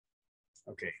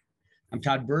Okay, I'm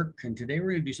Todd Burke, and today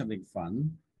we're going to do something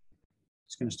fun.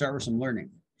 It's going to start with some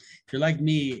learning. If you're like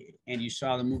me and you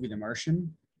saw the movie The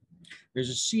Martian, there's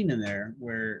a scene in there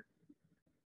where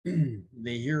the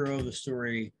hero of the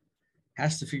story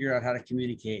has to figure out how to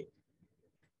communicate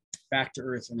back to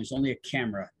Earth, and there's only a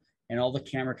camera, and all the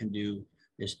camera can do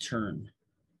is turn.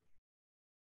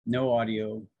 No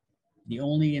audio. The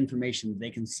only information they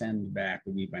can send back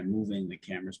would be by moving the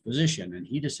camera's position. And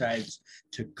he decides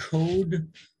to code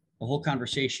the whole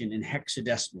conversation in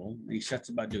hexadecimal, and he sets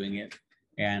about doing it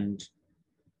and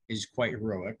is quite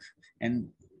heroic. And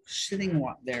sitting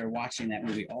there watching that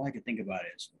movie, all I could think about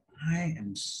is, I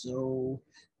am so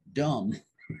dumb.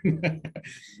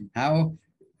 How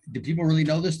do people really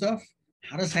know this stuff?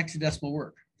 How does hexadecimal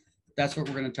work? That's what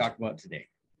we're going to talk about today.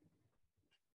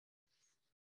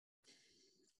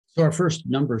 So our first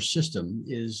number system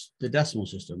is the decimal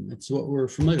system. It's what we're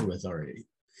familiar with already.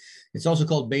 It's also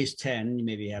called base 10. You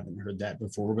maybe haven't heard that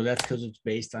before, but that's because it's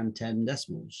based on 10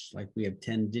 decimals, like we have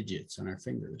 10 digits on our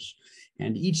fingers.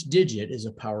 And each digit is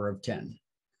a power of 10.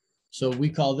 So we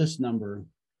call this number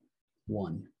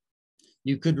 1.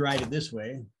 You could write it this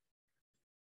way.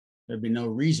 There'd be no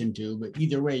reason to, but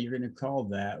either way, you're going to call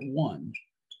that 1.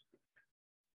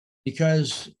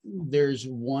 Because there's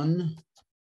one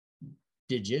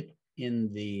digit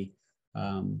in the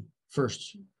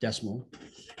first decimal,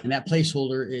 and that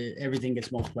placeholder, everything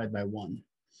gets multiplied by 1.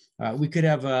 We could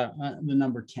have the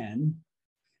number 10,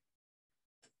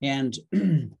 and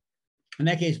in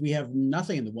that case, we have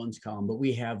nothing in the ones column, but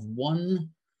we have one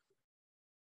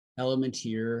element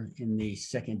here in the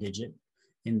second digit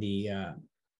in the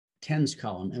tens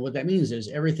column, and what that means is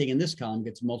everything in this column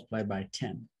gets multiplied by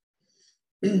 10.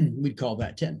 We'd call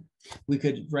that 10. We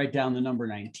could write down the number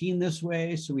 19 this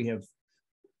way. So we have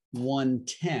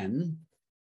 110.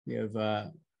 We have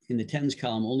in the tens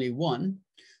column only 1.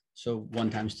 So 1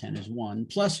 times 10 is 1.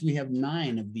 Plus we have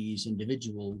 9 of these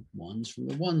individual ones from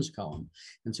the ones column.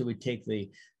 And so we take the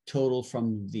total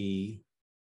from the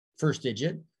first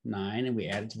digit, 9, and we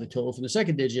add it to the total from the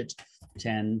second digit,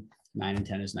 10. 9 and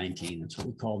 10 is 19. That's what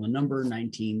we call the number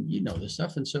 19. You know this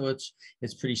stuff. And so it's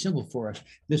pretty simple for us.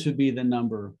 This would be the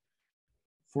number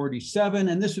 47,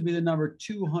 and this would be the number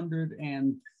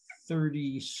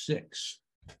 236.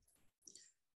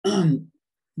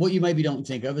 What you maybe don't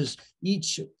think of is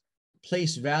each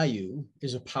place value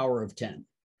is a power of 10.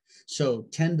 So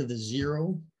 10 to the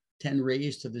 0, 10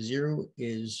 raised to the 0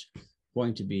 is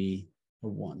going to be a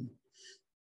 1.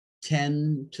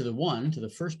 10 to the 1, to the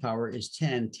first power is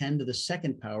 10. 10 to the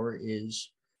second power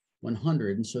is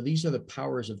 100. And so these are the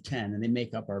powers of 10, and they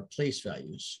make up our place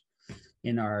values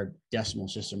in our decimal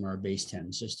system, our base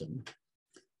 10 system.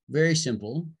 Very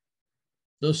simple.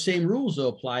 Those same rules, though,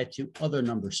 apply to other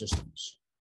number systems.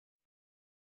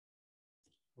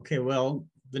 Okay, well,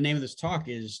 the name of this talk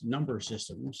is number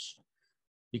systems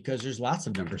because there's lots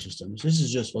of number systems. This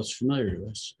is just what's familiar to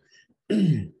us.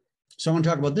 So I want to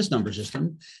talk about this number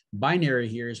system. Binary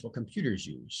here is what computers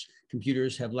use.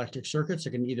 Computers have electric circuits that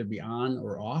can either be on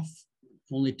or off,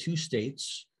 only 2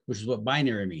 states, which is what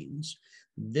binary means.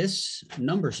 This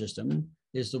number system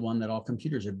is the one that all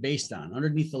computers are based on.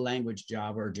 Underneath the language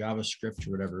Java or JavaScript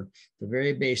or whatever, the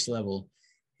very base level,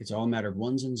 it's all a matter of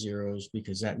ones and zeros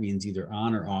because that means either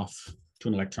on or off to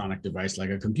an electronic device like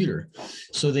a computer.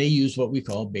 So they use what we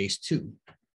call base 2.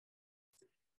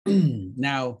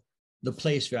 Now, the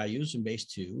place values in base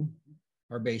 2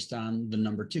 are based on the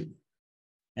number 2.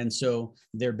 And so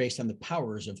they're based on the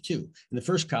powers of 2. In the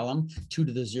first column, 2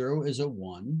 to the 0 is a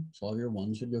 1. So all of your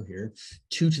ones would go here.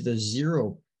 2 to the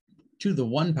 0, 2 to the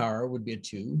 1 power would be a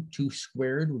 2. 2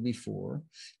 squared would be 4.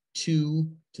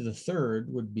 2 to the third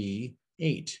would be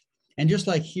 8. And just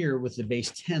like here with the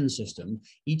base 10 system,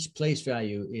 each place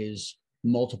value is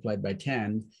multiplied by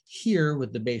 10. Here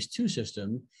with the base 2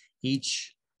 system,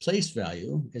 each place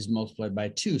value is multiplied by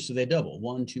 2, so they double.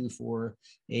 1, 2, 4,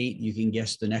 8. You can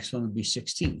guess the next one would be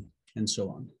 16, and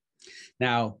so on.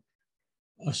 Now,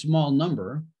 a small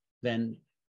number then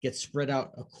gets spread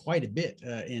out quite a bit.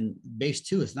 In base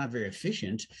 2, it's not very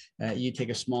efficient. You take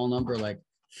a small number like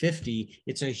 50,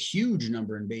 it's a huge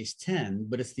number in base 10,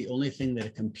 but it's the only thing that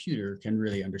a computer can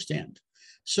really understand.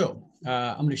 So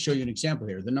I'm going to show you an example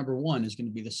here. The number 1 is going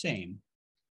to be the same.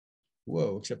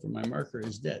 Whoa, except for my marker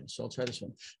is dead. So I'll try this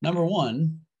one. Number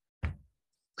 1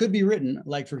 could be written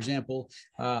like, for example,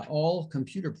 all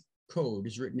computer code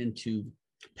is written into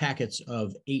packets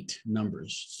of 8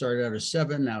 numbers. Started out as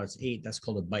 7, now it's 8. That's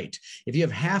called a byte. If you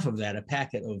have half of that, a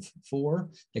packet of 4,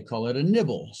 they call it a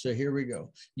nibble. So here we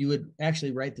go. You would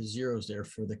actually write the zeros there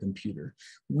for the computer.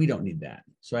 We don't need that.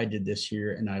 So I did this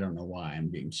here, and I don't know why I'm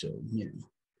being so,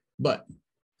 But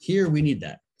Here we need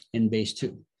that in base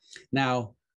 2.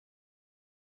 Now,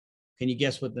 can you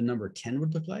guess what the number 10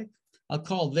 would look like? I'll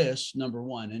call this number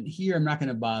 1. And here I'm not going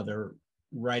to bother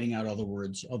writing out all the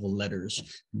words, all the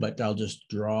letters, but I'll just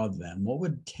draw them. What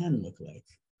would 10 look like?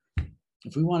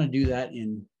 If we want to do that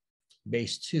in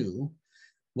base 2,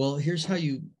 well, here's how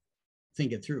you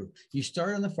think it through. You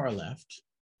start on the far left,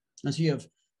 and so you have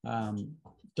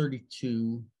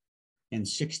 32 and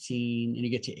 16, and you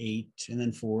get to 8 and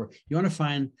then 4. You want to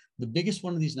find the biggest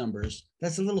one of these numbers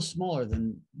that's a little smaller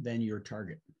than your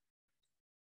target.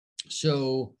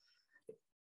 So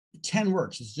 10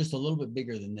 works. It's just a little bit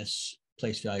bigger than this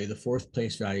place value, the 4th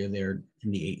place value there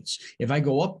in the 8s. If I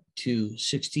go up to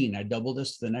 16, I double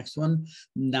this to the next one.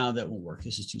 Now that won't work.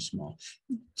 This is too small.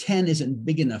 10 isn't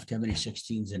big enough to have any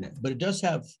 16s in it, but it does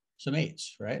have some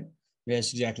 8s, right? It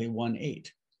has exactly 1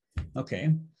 8.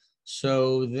 Okay.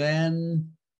 So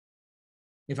then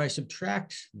if I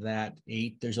subtract that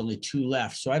 8, there's only 2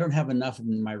 left. So I don't have enough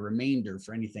in my remainder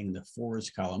for anything in the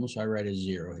 4s column. So I write a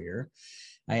 0 here.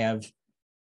 I have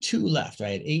 2 left. I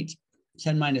had 8.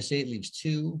 10 minus 8 leaves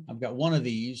 2. I've got one of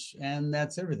these, and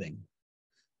that's everything.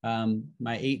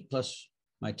 My 8 plus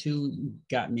my 2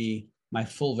 got me my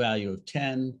full value of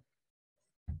 10.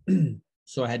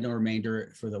 So I had no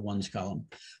remainder for the ones column.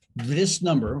 This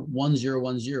number,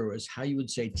 1010, is how you would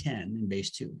say 10 in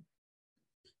base 2.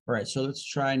 All right, so let's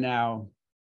try now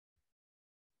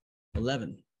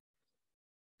 11.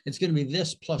 It's going to be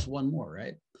this plus 1 more,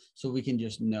 right? So we can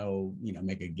just know,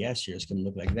 make a guess here. It's going to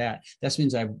look like that. That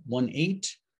means I have 1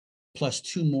 8 plus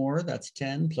 2 more. That's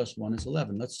 10 plus 1 is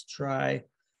 11. Let's try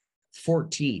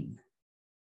 14.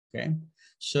 Okay.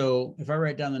 So if I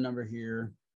write down the number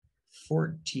here,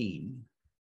 14.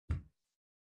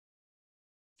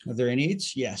 Are there any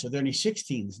 8s? Yes. Are there any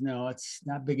 16s? No, it's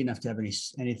not big enough to have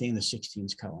anything in the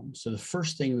 16s column. So the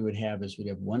first thing we would have is we'd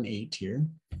have 1 8 here.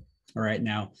 All right.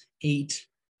 Now 8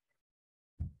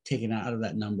 taken out of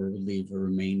that number would leave a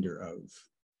remainder of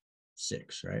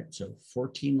 6, right? So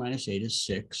 14 minus 8 is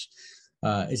 6.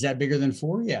 Is that bigger than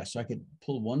 4? Yeah, so I could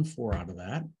pull 1 4 out of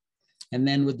that. And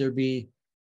then would there be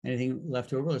anything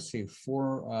left over? Let's see,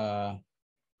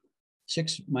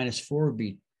 6 minus 4 would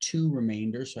be 2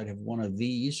 remainders. So I'd have one of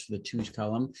these for the 2's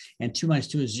column. And 2 minus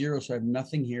 2 is 0, so I have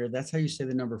nothing here. That's how you say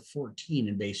the number 14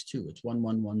 in base 2. It's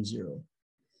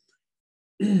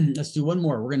 1110. Let's do one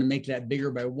more. We're going to make that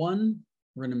bigger by 1.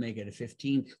 We're going to make it a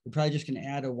 15. We're probably just going to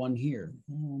add a 1 here.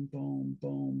 Boom, boom,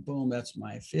 boom, boom. That's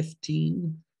my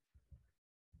 15.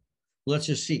 Let's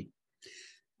just see.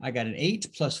 I got an 8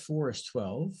 plus 4 is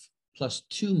 12. Plus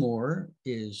 2 more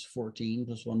is 14.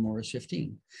 Plus 1 more is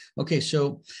 15. Okay,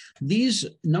 so these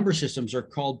number systems are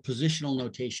called positional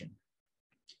notation.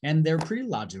 And they're pretty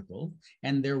logical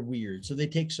and they're weird. So they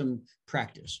take some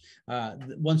practice.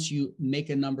 Once you make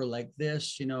a number like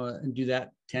this, and do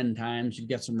that 10 times, you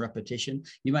get some repetition.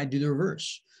 You might do the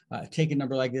reverse. Take a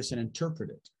number like this and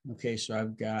interpret it. Okay, so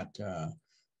I've got,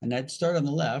 and I'd start on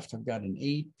the left. I've got an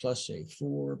 8 plus a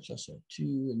 4 plus a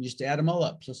 2, and just add them all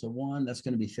up, plus a 1, that's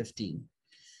going to be 15.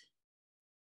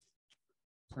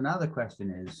 So now the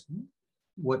question is,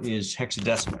 what is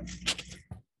hexadecimal?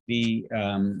 The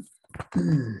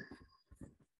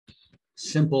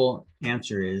simple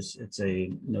answer is it's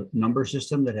a number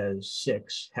system that has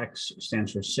 6. Hex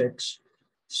stands for 6,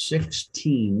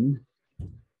 16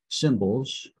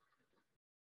 symbols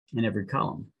in every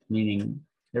column, meaning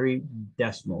every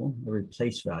decimal, every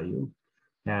place value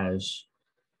has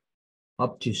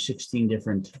up to 16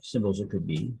 different symbols it could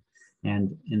be.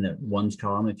 And in the ones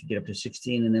column, if you get up to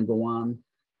 16 and then go on,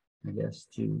 I guess,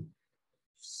 to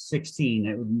 16,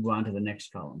 it would move on to the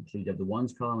next column. So you'd have the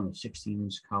ones column and the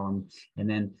 16s column, and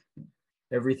then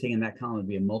everything in that column would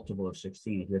be a multiple of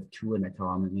 16. If you have 2 in that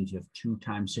column, it means you have 2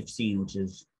 times 16, which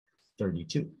is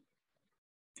 32.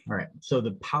 All right, so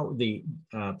the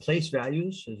place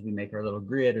values, as we make our little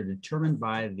grid, are determined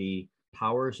by the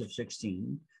powers of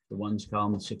 16, the ones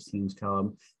column, the 16s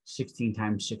column, 16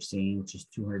 times 16, which is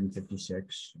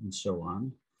 256, and so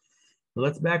on. But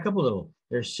let's back up a little.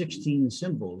 There's 16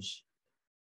 symbols.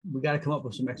 We got to come up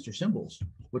with some extra symbols.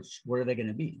 What are they going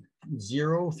to be?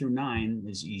 0 through 9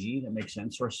 is easy. That makes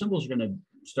sense. So our symbols are going to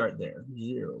start there.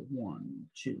 0, 1,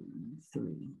 2,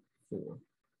 3, 4,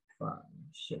 5,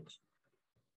 6.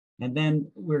 And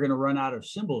then we're going to run out of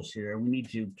symbols here. We need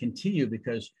to continue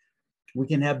because we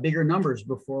can have bigger numbers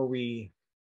before we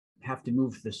have to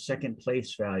move the second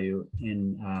place value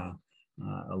in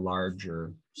a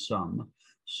larger sum.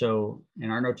 So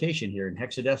in our notation here in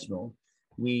hexadecimal,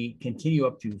 we continue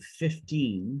up to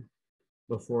 15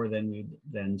 before then we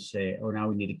then say, oh, now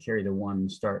we need to carry the 1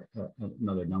 and start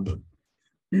another number.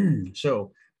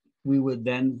 So we would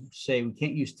then say we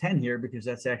can't use 10 here because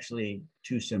that's actually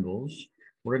two symbols.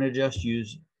 We're going to just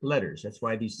use letters. That's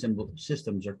why these symbol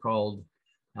systems are called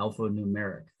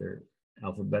alphanumeric. They're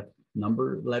alphabet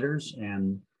number letters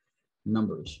and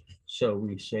numbers. So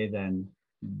we say then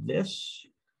this,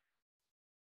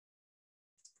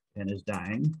 and is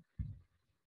dying,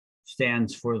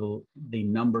 stands for the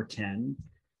number 10.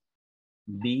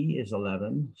 B is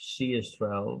 11, C is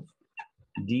 12,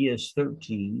 D is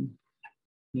 13,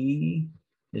 E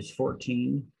is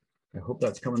 14. I hope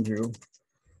that's coming through.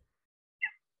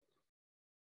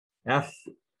 F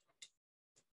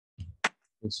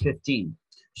is 15.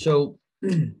 So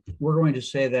we're going to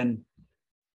say then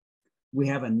we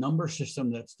have a number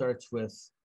system that starts with,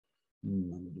 let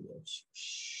me do this,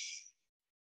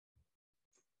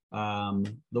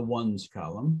 the ones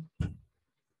column.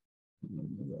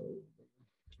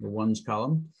 The ones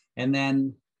column. And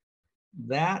then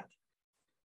that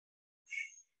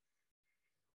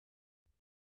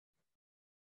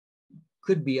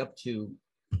could be up to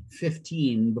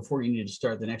 15 before you need to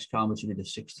start the next column, which would be the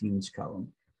 16s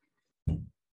column.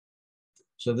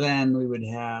 So then we would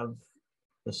have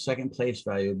the second place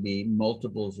value be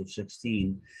multiples of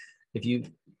 16. If you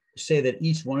say that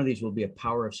each one of these will be a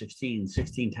power of 16,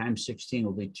 16 times 16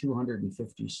 will be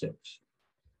 256.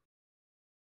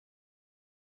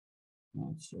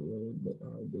 That's a little bit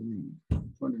hard to read.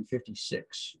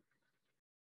 256.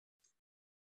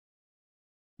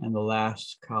 And the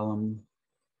last column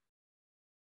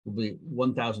will be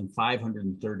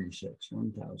 1,536.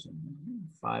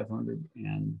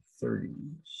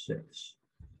 1,536.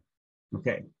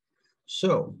 Okay,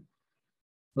 so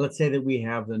let's say that we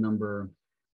have the number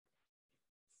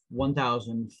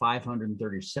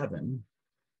 1,537.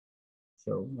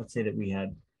 So let's say that we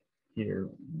had here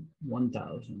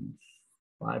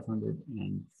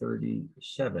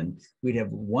 1,537. We'd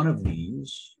have one of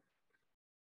these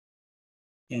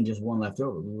and just one left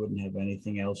over. We wouldn't have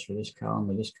anything else for this column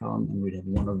or this column, and we'd have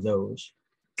one of those.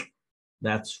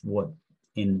 That's what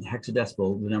in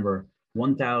hexadecimal, the number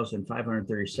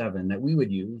 1,537 that we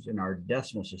would use in our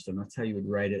decimal system. That's how you would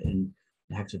write it in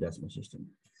the hexadecimal system.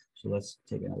 So let's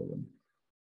take another one.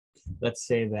 Let's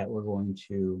say that we're going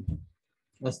to,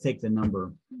 let's take the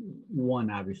number 1,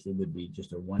 obviously would be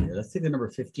just a 1 here. Let's take the number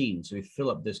 15. So we fill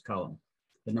up this column.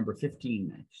 The number 15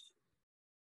 next.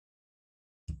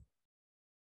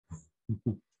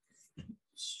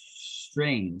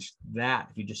 Strange that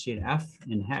if you just see an F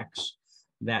in hex,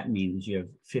 that means you have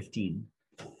 15.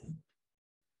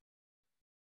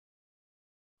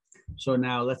 So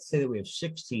now let's say that we have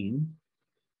 16.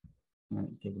 I'm going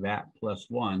to take that plus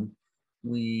 1.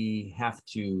 We have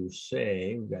to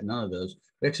say we've got none of those.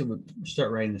 We actually we'll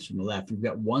start writing this from the left. We've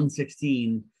got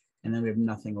 116, and then we have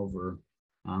nothing over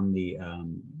on the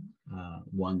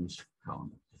ones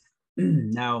column.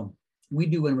 Now, we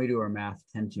do, when we do our math,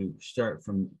 tend to start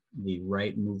from the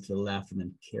right, move to the left, and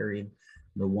then carry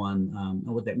the 1. And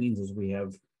what that means is we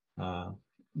have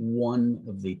 1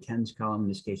 of the 10s column, in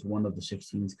this case, 1 of the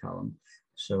 16s column.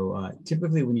 So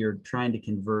typically when you're trying to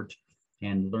convert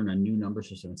and learn a new number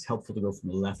system, it's helpful to go from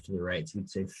the left to the right. So we'd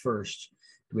say first,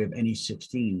 do we have any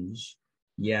 16s?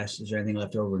 Yes. Is there anything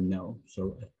left over? No.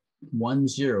 So 1,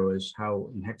 0 is how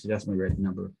in hexadecimal we write the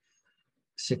number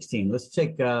 16. Let's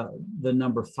take the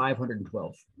number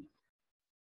 512.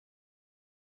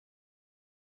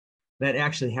 That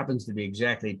actually happens to be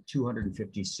exactly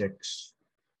 256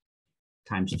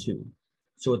 times 2.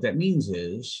 So what that means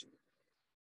is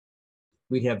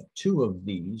we have 2 of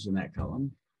these in that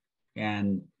column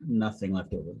and nothing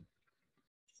left over.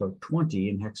 So 20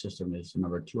 in hex system is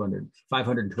number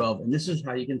 512. And this is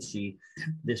how you can see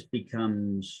this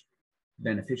becomes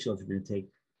beneficial if you're going to take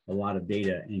a lot of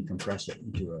data and compress it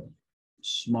into a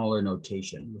smaller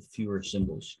notation with fewer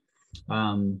symbols.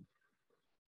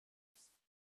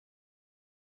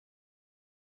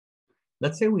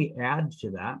 Let's say we add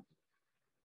to that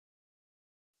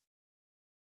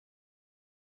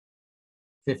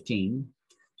 15.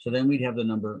 So then we'd have the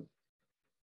number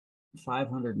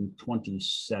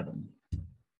 527.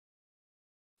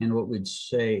 And what we'd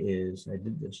say is, I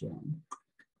did this wrong.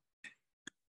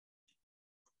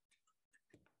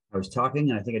 I was talking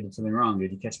and I think I did something wrong.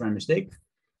 Did you catch my mistake?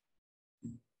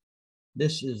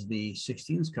 This is the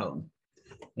 16s column,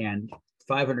 and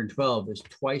 512 is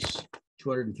twice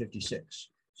 256.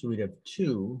 So we'd have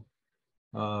 2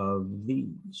 of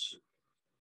these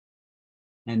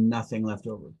and nothing left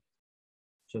over.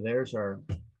 So there's our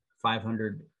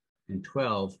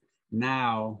 512.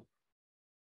 Now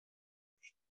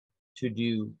to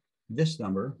do this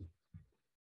number,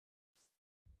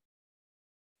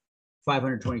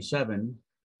 527,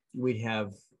 we'd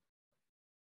have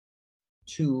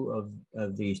 2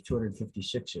 of these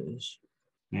 256s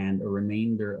and a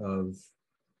remainder of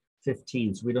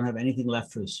 15. So we don't have anything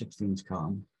left for the 16s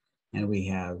column, and we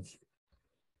have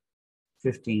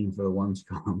 15 for the ones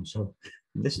column. So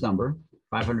this number,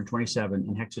 527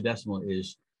 in hexadecimal,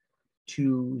 is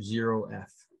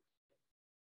 20F.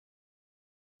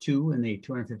 2 in the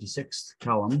 256th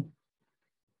column,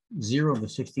 0 in the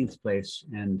 16th place,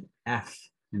 and F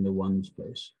in the ones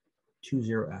place,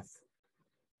 20F.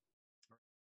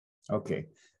 Okay,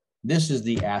 this is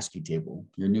the ASCII table,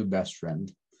 your new best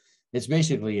friend. It's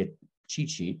basically a cheat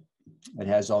sheet. It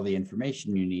has all the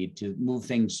information you need to move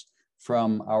things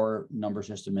from our number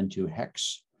system into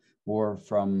hex, or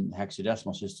from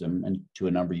hexadecimal system into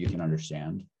a number you can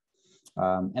understand.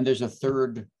 And there's a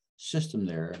third system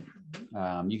there.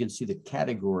 You can see the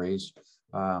categories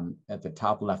at the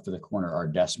top left of the corner are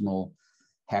decimal,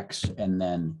 hex, and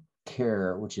then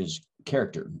char, which is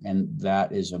character. And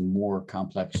that is a more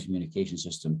complex communication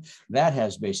system. That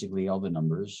has basically all the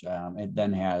numbers. It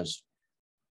then has,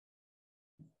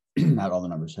 not all the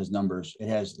numbers, has numbers. It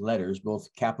has letters, both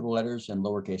capital letters and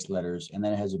lowercase letters. And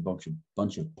then it has a bunch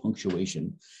of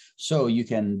punctuation. So you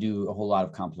can do a whole lot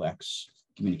of complex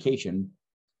communication.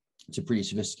 It's a pretty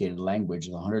sophisticated language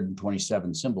with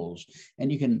 127 symbols,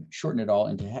 and you can shorten it all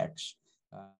into hex.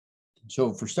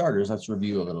 So for starters, let's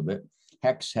review a little bit.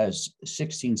 Hex has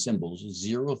 16 symbols,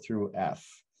 0 through F.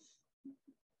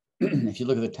 If you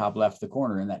look at the top left, the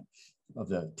corner in that of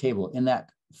the table, in that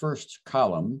first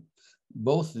column,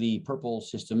 both the purple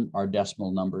system are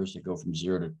decimal numbers that go from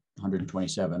 0 to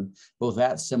 127. Both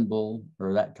that symbol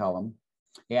or that column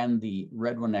and the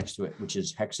red one next to it, which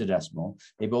is hexadecimal,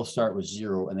 they both start with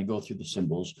 0 and they go through the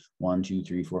symbols 1, 2,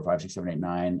 3, 4, 5, 6, 7, 8,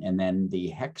 9. And then the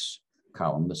hex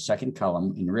column, the second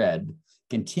column in red,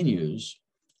 continues.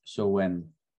 So when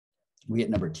we hit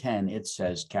number 10, it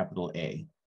says capital A,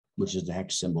 which is the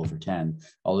hex symbol for 10,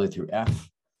 all the way through F,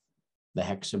 the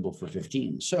hex symbol for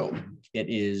 15. So it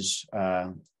is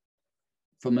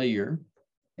familiar.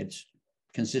 It's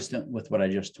consistent with what I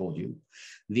just told you.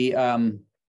 The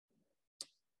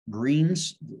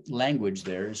Green's language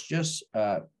there is just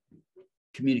a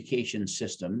communication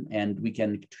system, and we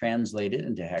can translate it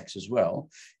into hex as well,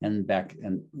 and back,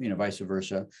 and vice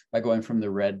versa, by going from the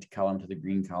red column to the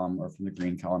green column, or from the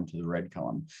green column to the red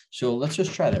column. So let's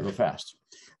just try that real fast.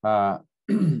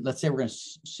 Let's say we're going to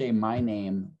say my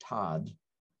name, Todd.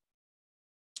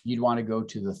 You'd want to go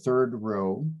to the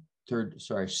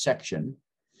section,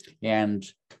 and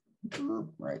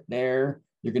right there,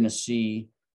 you're going to see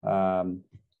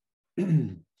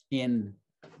in,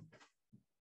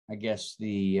 I guess,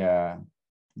 the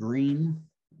green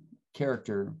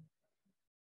character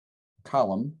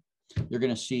column, you're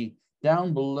going to see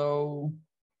down below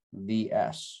the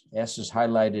S. S is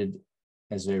highlighted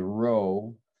as a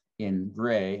row in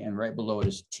gray, and right below it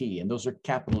is T, and those are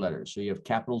capital letters. So you have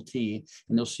capital T,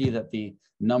 and you'll see that the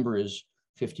number is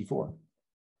 54.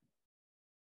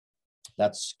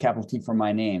 That's capital T for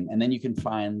my name. And then you can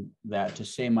find that to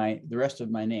say the rest of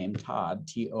my name, Todd,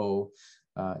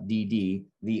 T-O-D-D,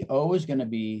 the O is going to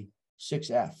be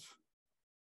 6F.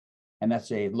 And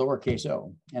that's a lowercase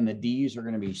o. And the D's are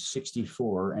going to be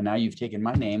 64. And now you've taken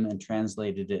my name and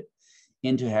translated it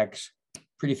into hex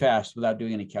pretty fast without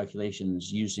doing any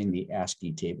calculations using the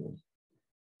ASCII table.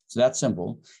 So that's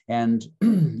simple. And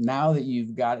now that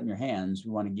you've got it in your hands,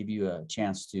 we want to give you a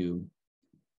chance to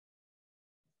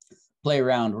play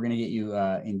around. We're going to get you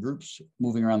in groups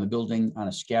moving around the building on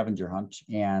a scavenger hunt,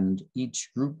 and each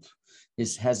group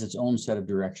has its own set of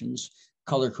directions,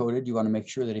 color-coded. You want to make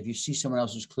sure that if you see someone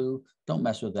else's clue, don't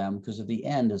mess with them, because at the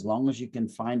end, as long as you can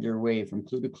find your way from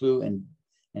clue to clue and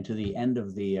to the end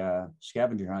of the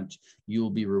scavenger hunt, you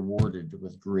will be rewarded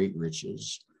with great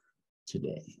riches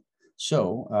today.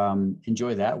 So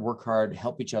enjoy that, work hard,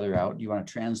 help each other out. You want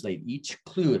to translate each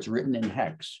clue, it's written in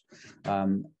hex,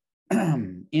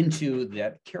 into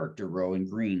that character row in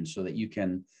green so that you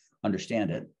can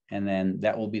understand it. And then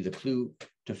that will be the clue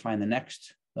to find the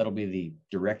next. That'll be the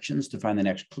directions to find the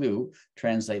next clue.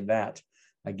 Translate that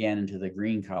again into the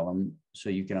green column so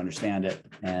you can understand it.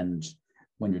 And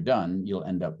when you're done, you'll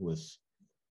end up with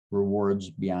rewards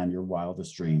beyond your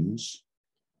wildest dreams.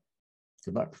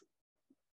 Good luck.